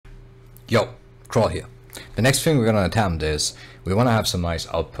Yo, Crawl here. The next thing we're gonna attempt is we want to have some nice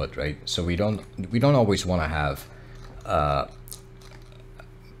output, right? So we don't always want to have how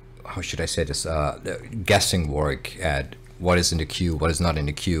should I say this, guessing work at what is in the queue, what is not in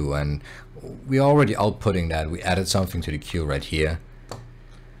the queue, and we're already outputting that. We added something to the queue right here,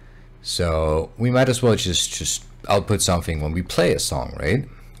 so we might as well just output something when we play a song, right?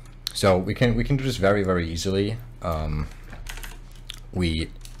 So we can do this very easily. We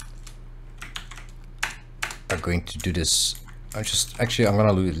are going to do this. I'm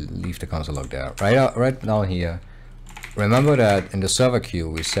gonna leave the console log there. Right down here. Remember that in the server queue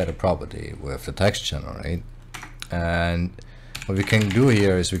we set a property with the text channel, right? And what we can do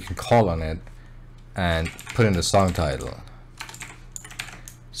here is we can call on it and put in the song title.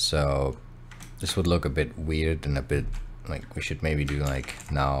 So this would look a bit weird and a bit like we should maybe do like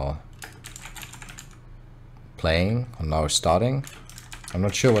now playing or now starting. I'm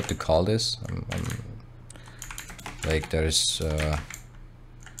not sure what to call this. Like there's a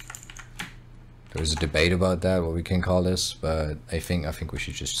debate about that, what we can call this, but I think we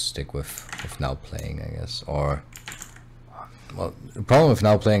should just stick with now playing, I guess. Or well, the problem with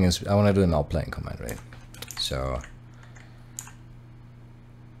now playing is I want to do a now playing command, right? So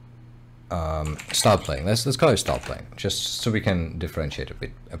start playing. Let's call it start playing, just so we can differentiate a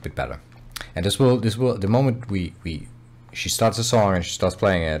bit better. And this will the moment she starts a song and she starts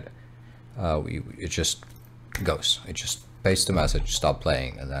playing it, it just goes. It just paste the message, stop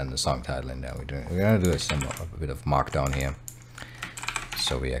playing, and then the song title in there. We're gonna do a bit of markdown here,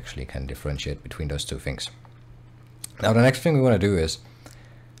 so we actually can differentiate between those two things. Now the next thing we want to do is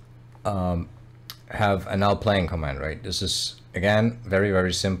have a now playing command, right? This is again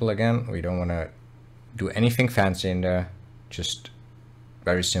very simple. Again, we don't want to do anything fancy in there, just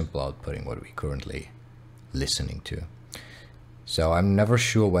very simple outputting what we're currently listening to. So I'm never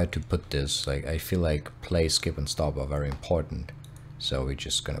sure where to put this. Like I feel like play, skip, and stop are very important. So we're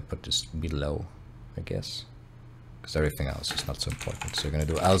just gonna put this below, I guess, because everything else is not so important. So we're gonna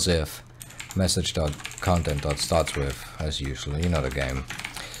do else if message.content.starts with, as usual, you know the game.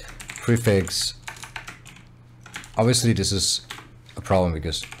 Prefix. Obviously this is a problem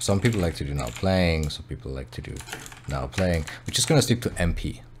because some people like to do now playing, some people like to do now playing. We're just gonna stick to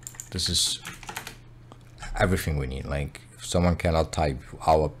MP. This is everything we need. Like if someone cannot type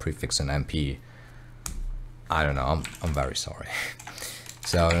our prefix in MP, I don't know, I'm very sorry.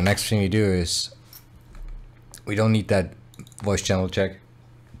 So the next thing you do is, we don't need that voice channel check.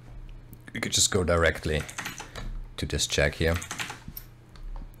 We could just go directly to this check here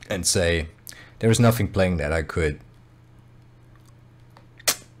and say there is nothing playing that I could,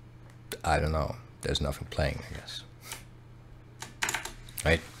 I don't know, there's nothing playing, I guess,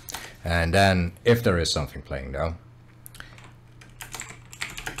 right? And then if there is something playing though,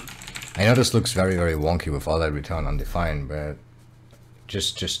 I know this looks very wonky with all that return undefined, but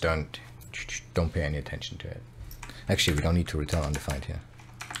just don't pay any attention to it. Actually, we don't need to return undefined here.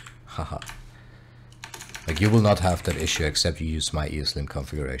 Haha. Like you will not have that issue except you use my ESLint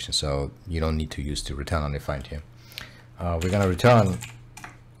configuration, so you don't need to use the return undefined here. We're gonna return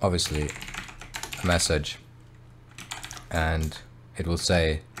obviously a message, and it will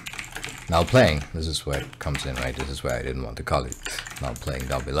say now playing. This is where it comes in, right? This is where I didn't want to call it now playing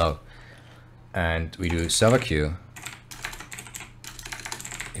down below. And we do server queue.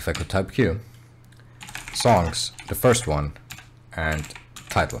 If I could type queue, songs, the first one, and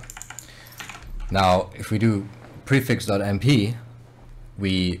title. Now if we do prefix.mp,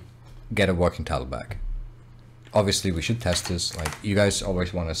 we get a working title back. Obviously we should test this. Like you guys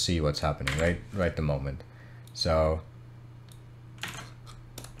always want to see what's happening right the moment. So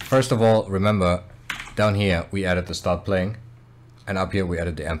first of all, remember down here we added the start playing, and up here we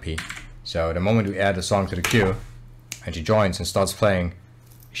added the MP. So the moment we add the song to the queue and she joins and starts playing,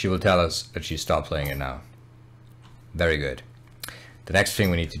 she will tell us that she stopped playing it now. Very good. The next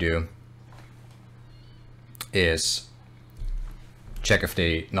thing we need to do is check if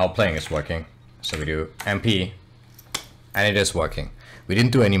the now playing is working. So we do MP, and it is working. We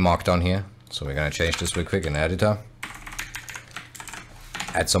didn't do any markdown here, so we're gonna change this real quick in the editor.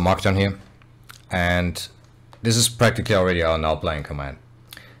 Add some markdown here, and this is practically already our now playing command.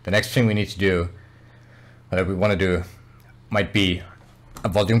 The next thing we need to do, that we want to do, might be a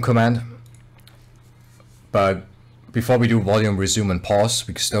volume command. But before we do volume, resume, and pause,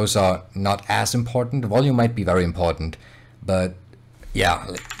 because those are not as important. The volume might be very important, but yeah,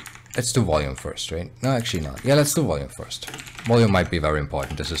 let's do volume first, right? No, actually not. Yeah, let's do volume first. Volume might be very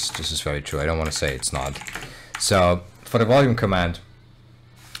important. This is very true. I don't want to say it's not. So for the volume command,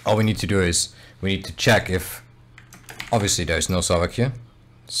 all we need to do is we need to check if obviously there's no server queue.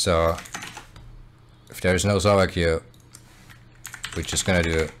 So if there is no server queue, we're just gonna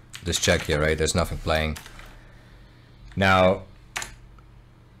do this check here, right? There's nothing playing. Now,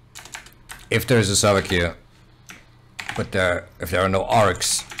 if there is a server queue, but if there are no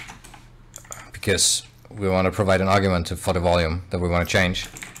args, because we want to provide an argument for the volume that we want to change,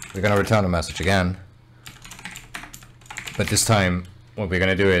 we're gonna return a message again. But this time, what we're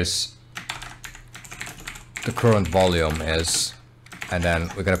gonna do is the current volume is, and then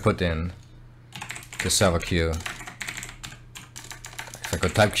we're gonna put in the server queue. If I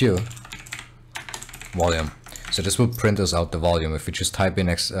could type Q, volume. So this will print us out the volume. If we just type in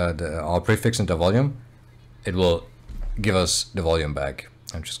our prefix into volume, it will give us the volume back.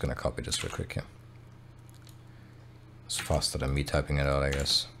 I'm just gonna copy this real quick here. It's faster than me typing it out, I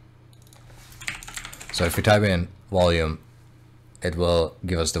guess. So if we type in volume, it will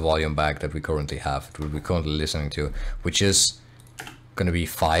give us the volume back that we currently have, that we're currently listening to, which is going to be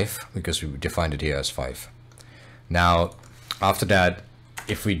 5, because we defined it here as 5. Now, after that,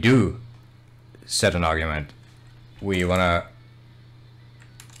 if we do set an argument, we want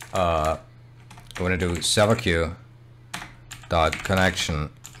to do server queue dot connection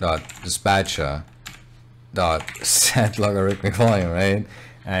dot dispatcher dot set logarithmic volume, right?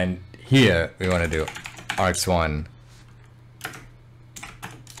 And here we want to do args1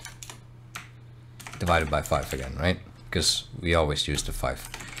 divided by 5 again, right? Because we always use the 5.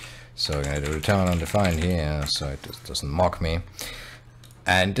 So we're going to do return undefined here, so it just doesn't mock me.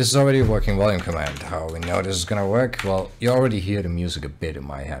 And this is already a working volume command. How we know this is going to work? Well, you already hear the music a bit in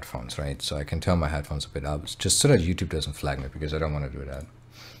my headphones, right? So I can turn my headphones a bit up, just so that YouTube doesn't flag me, because I don't want to do that.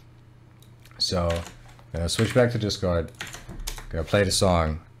 So I'm going to switch back to Discord, going to play the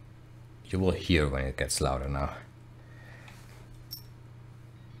song. You will hear when it gets louder now.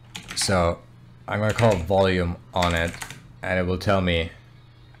 So I'm going to call volume on it, and it will tell me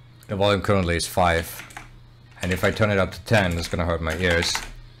the volume currently is 5. And if I turn it up to 10, it's going to hurt my ears.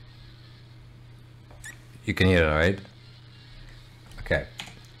 You can hear it, right? Okay.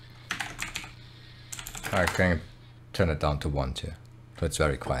 I can turn it down to 1 too. So it's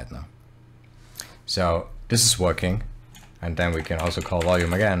very quiet now. So this is working. And then we can also call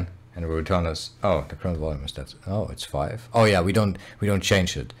volume again, and it will return us, oh, the current volume is that, oh, it's 5. Oh yeah, we don't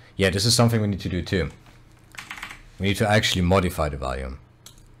change it. Yeah, this is something we need to do too. We need to actually modify the volume.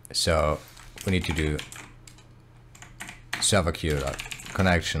 So we need to do server queue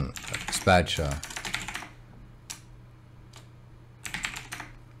connection dispatcher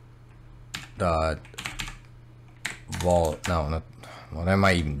dot what am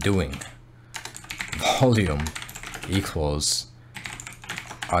I even doing? Volume equals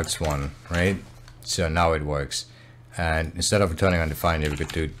args1, right? So now it works. And instead of returning undefined, we could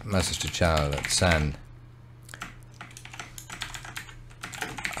do message to channel that send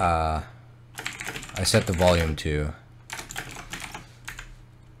I set the volume to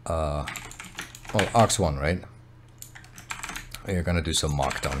well, args1, right? We're gonna do some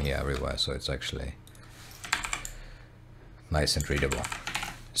markdown here everywhere, so it's actually nice and readable.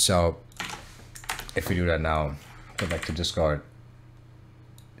 So if we do that now, go back to Discord,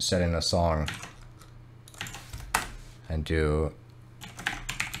 set in a song, and do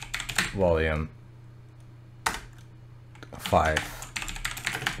volume 5,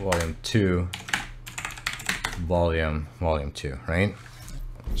 volume 2, volume 2, right?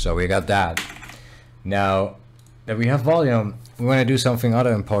 So we got that. Now that we have volume, we want to do something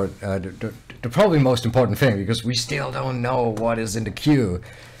other important, the probably most important thing, because we still don't know what is in the queue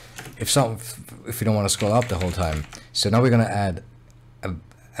if we don't want to scroll up the whole time. So now we're going to add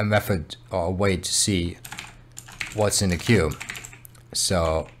a method or a way to see what's in the queue.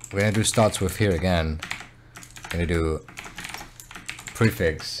 So we're going to do starts with here again. We're going to do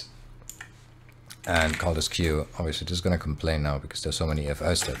prefix and call this queue. Obviously this is going to complain now because there's so many if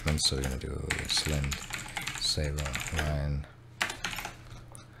else statements, so we're going to do ESLint saver line.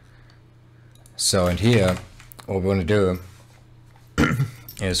 So in here what we want to do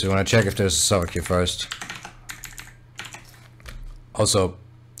is we want to check if there's a server queue first. Also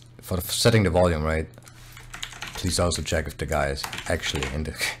for setting the volume, right, please also check if the guy is actually in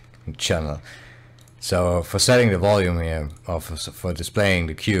the channel. So for setting the volume here, or for displaying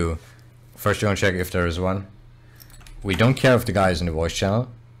the queue, first you want to check if there is one. We don't care if the guy is in the voice channel,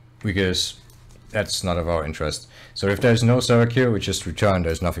 because that's not of our interest. So if there's no server queue, we just return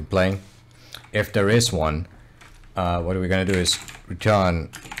there's nothing playing. If there is one, what we're going to do is return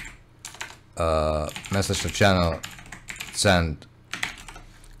message to channel send,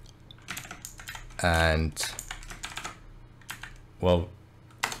 and well,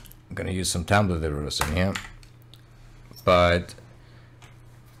 I'm gonna use some template errors in here, but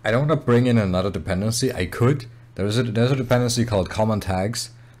I don't want to bring in another dependency. I could. There's a dependency called common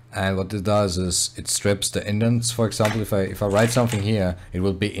tags, and what it does is it strips the indents. For example, if I write something here, it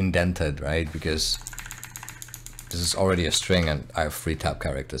will be indented, right? Because this is already a string and I have 3 tab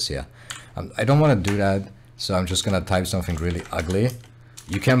characters here. I don't want to do that, so I'm just gonna type something really ugly.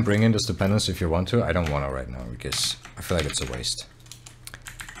 You can bring in this dependency if you want to. I don't want to right now because I feel like it's a waste.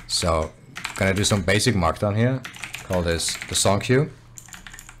 So I'm gonna do some basic markdown here. Call this the song queue,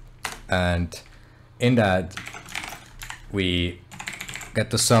 and in that we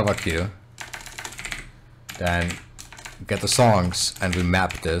get the server queue, then get the songs, and we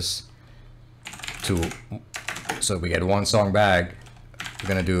map this to, so we get 1 song back. We're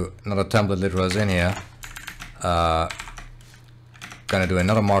gonna do another template literals in here. Gonna do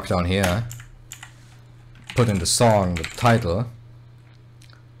another markdown here, put in the song, the title,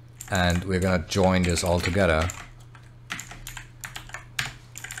 and we're gonna join this all together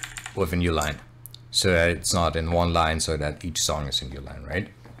with a new line, so that it's not in one line, so that each song is in new line, right?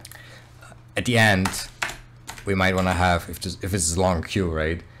 At the end, we might want to have, if it's a long queue,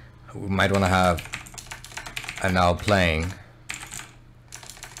 right, we might want to have a now playing.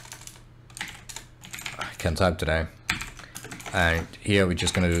 I can't type today. And here we're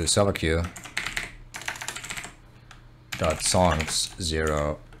just gonna do the server queue dot songs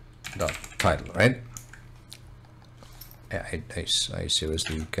 0 dot title, right? Yeah, I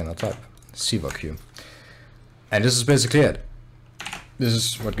seriously cannot type. server queue. And this is basically it. This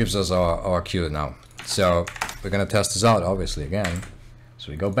is what gives us our queue now. So we're gonna test this out, obviously, again.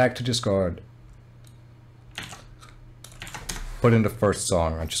 So we go back to Discord, put in the first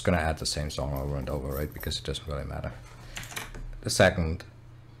song. I'm just gonna add the same song over and over, right? Because it doesn't really matter. The second,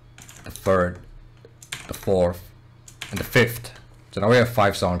 the third, the fourth, and the fifth. So now we have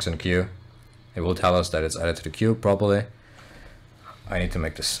 5 songs in the queue. It will tell us that it's added to the queue properly. I need to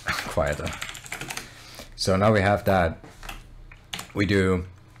make this quieter. So now we have that. We do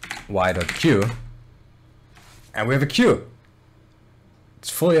y.queue, and we have a queue. It's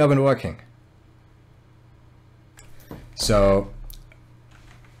fully up and working. So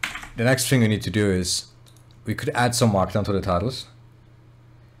the next thing we need to do is we could add some markdown to the titles,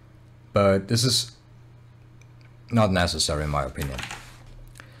 but this is not necessary in my opinion.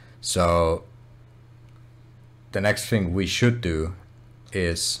 So the next thing we should do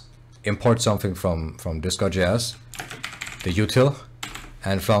is import something from Discord.js, the util,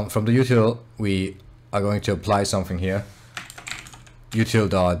 and from the util we are going to apply something here. Util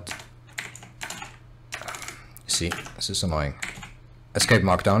dot, see, this is annoying, escape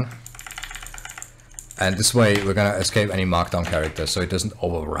markdown. And this way we're gonna escape any markdown characters, so it doesn't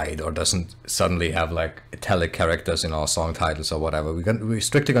overwrite or doesn't suddenly have like italic characters in our song titles or whatever. We're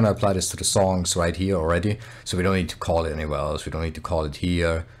strictly gonna apply this to the songs right here already, so we don't need to call it anywhere else. We don't need to call it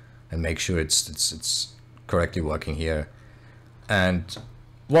here, and make sure it's correctly working here. And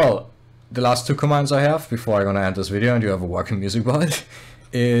well, the last 2 commands I have before I'm gonna end this video and you have a working music bot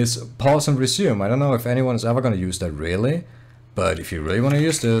is pause and resume. I don't know if anyone is ever gonna use that really, but if you really want to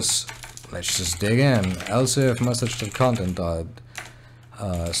use this, let's just dig in. Else if message.content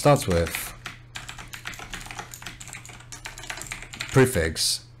starts with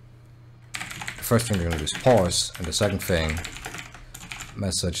prefix. The first thing we're going to do is pause, and the second thing,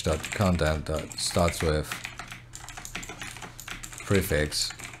 message.content starts with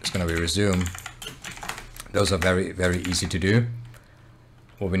prefix, is going to be resume. Those are very, very easy to do.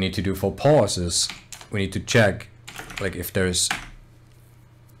 What we need to do for pause is we need to check, like, if there's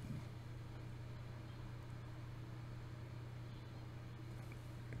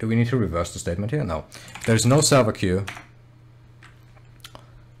do we need to reverse the statement here? No. There's no server queue,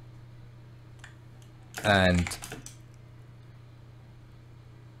 and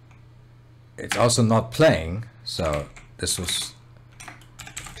it's also not playing. So this was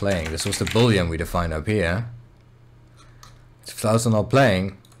playing. This was the boolean we defined up here. If it's also not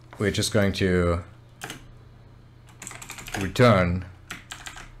playing, we're just going to return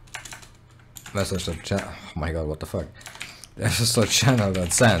message. Oh my god, what the fuck? There's just a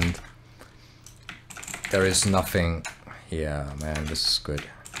channel.send. There is nothing here, man. This is good.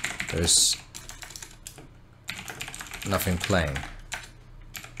 There's nothing playing.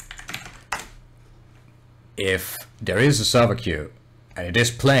 If there is a server queue and it is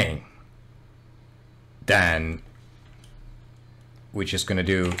playing, then we're just gonna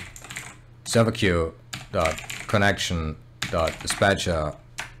do server queue dot connection dot dispatcher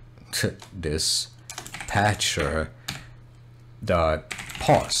dot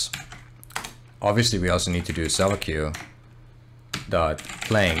pause. Obviously we also need to do server queue dot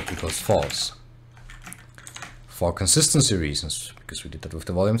playing equals false for consistency reasons, because we did that with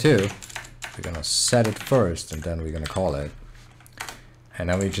the volume too. We're gonna set it first and then we're gonna call it. And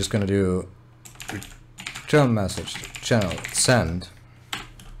then we're just gonna do return message to channel send.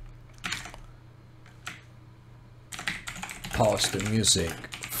 Pause the music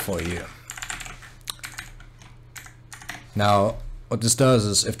for you. Now, what this does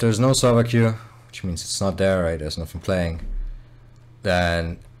is if there's no server queue, which means it's not there, right? There's nothing playing,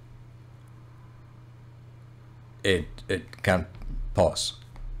 then it can't pause.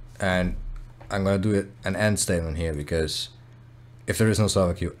 And I'm gonna do an end statement here, because if there is no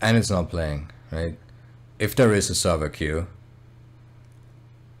server queue and it's not playing, right? If there is a server queue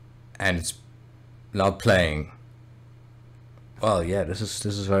and it's not playing, well, yeah, this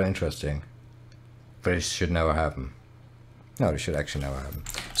is very interesting, but it should never happen. No, it should actually never happen.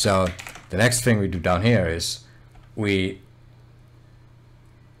 So the next thing we do down here is we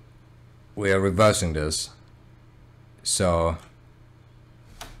are reversing this. So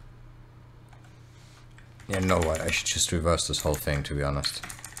you know what? I should just reverse this whole thing, to be honest,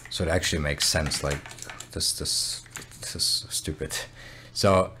 so it actually makes sense. Like this is stupid.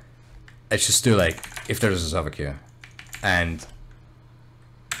 So let's just do like if there's a server queue and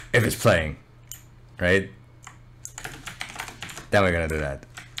if it's playing, right? Then we're gonna do that.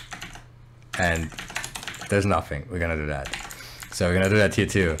 And if there's nothing, we're gonna do that. So we're gonna do that here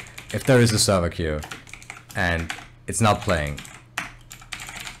too. If there is a server queue and it's not playing,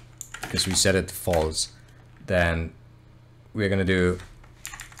 because we set it to false, then we're gonna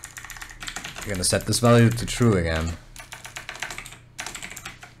set this value to true again.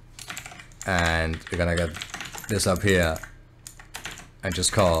 And we're gonna get this up here and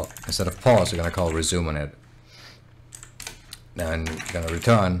just call, instead of pause, we're gonna call resume on it. Then we're gonna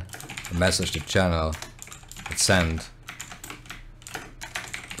return a message to channel and send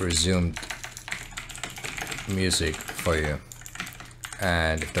resumed music for you.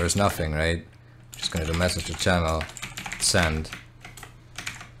 And if there's nothing, right, just gonna do message to channel send,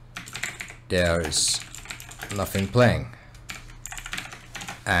 there is nothing playing,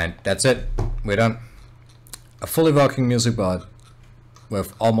 and that's it. We're done. A fully working music bot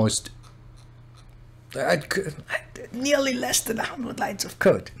with almost nearly less than 100 lines of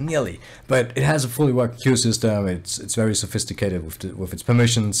code, nearly, but it has a fully working queue system. It's very sophisticated with its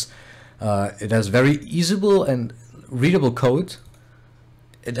permissions. It has very usable and readable code.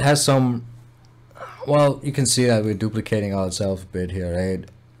 It has some, well, you can see that we're duplicating ourselves a bit here, right?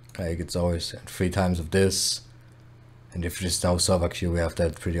 Like it's always 3 times of this, and if there's no server queue, we have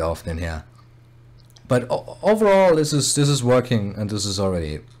that pretty often here. But overall, this is working, and this is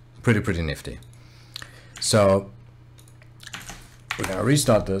already pretty nifty. So we're gonna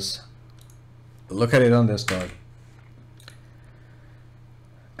restart this. Look at it on Discord.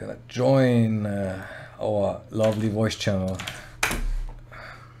 Gonna join our lovely voice channel.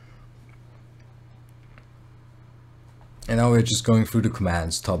 And now we're just going through the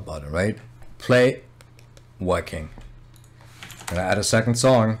commands, top button, right? Play, working. Gonna add a second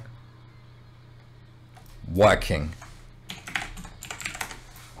song, working.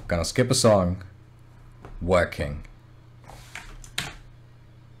 Gonna skip a song, working.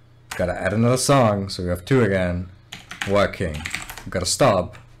 Gotta add another song, so we have 2 again, working. Gotta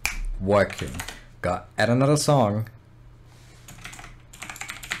stop, working. Gotta add another song,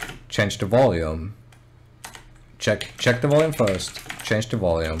 change the volume. Check the volume first, change the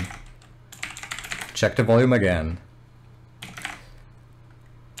volume, check the volume again,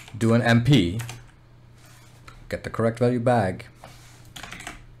 do an MP, get the correct value back,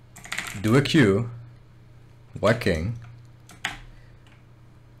 do a queue, working,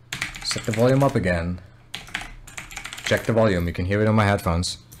 set the volume up again, check the volume, you can hear it on my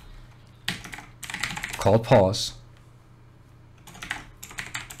headphones, call pause,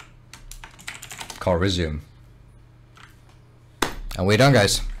 call resume. And we're done,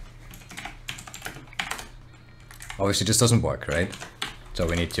 guys. Obviously this doesn't work, right? So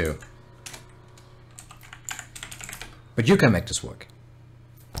we need to, but you can make this work.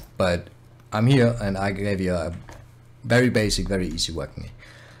 But I'm here and I gave you a very basic, very easy working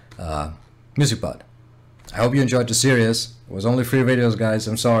music bot. I hope you enjoyed the series. It was only 3 videos, guys.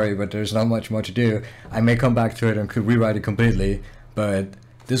 I'm sorry, but there's not much more to do. I may come back to it and could rewrite it completely, but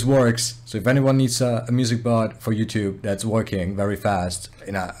this works. So if anyone needs a music bot for YouTube that's working very fast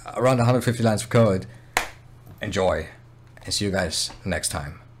in around 150 lines of code, enjoy, and see you guys next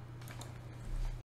time.